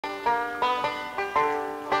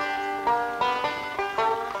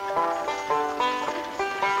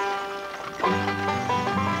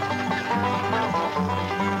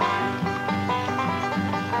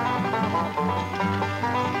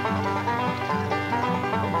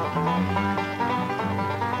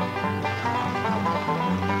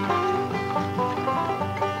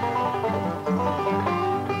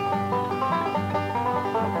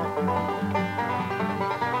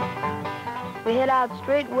We head out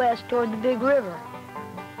straight west toward the big river.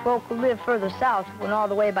 Folk who lived further south went all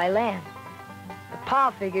the way by land. But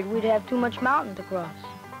Pa figured we'd have too much mountain to cross.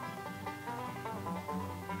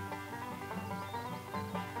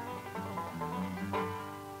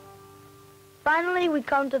 Finally, we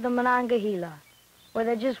come to the Monongahela, where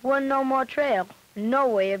there just wasn't no more trail, no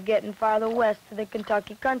way of getting farther west to the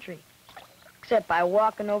Kentucky country, except by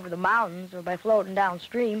walking over the mountains or by floating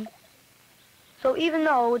downstream. So even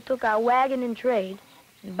though it took our wagon and trade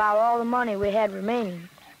and about all the money we had remaining,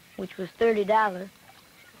 which was $30,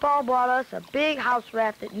 Paul bought us a big house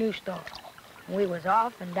raft at New Store, and we was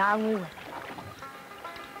off and down we went.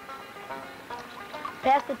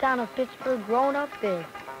 Past the town of Pittsburgh, grown up big,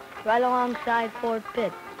 right alongside Fort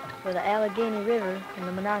Pitt, where the Allegheny River and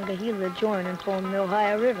the Monongahela join and form the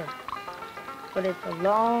Ohio River. But it's a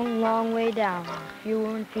long, long way down, and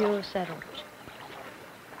fewer and fewer settlers.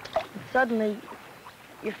 And suddenly,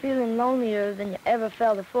 you're feeling lonelier than you ever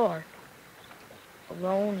felt before.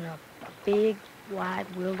 Alone in a big,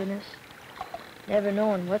 wide wilderness, never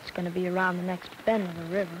knowing what's going to be around the next bend of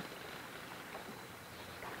the river.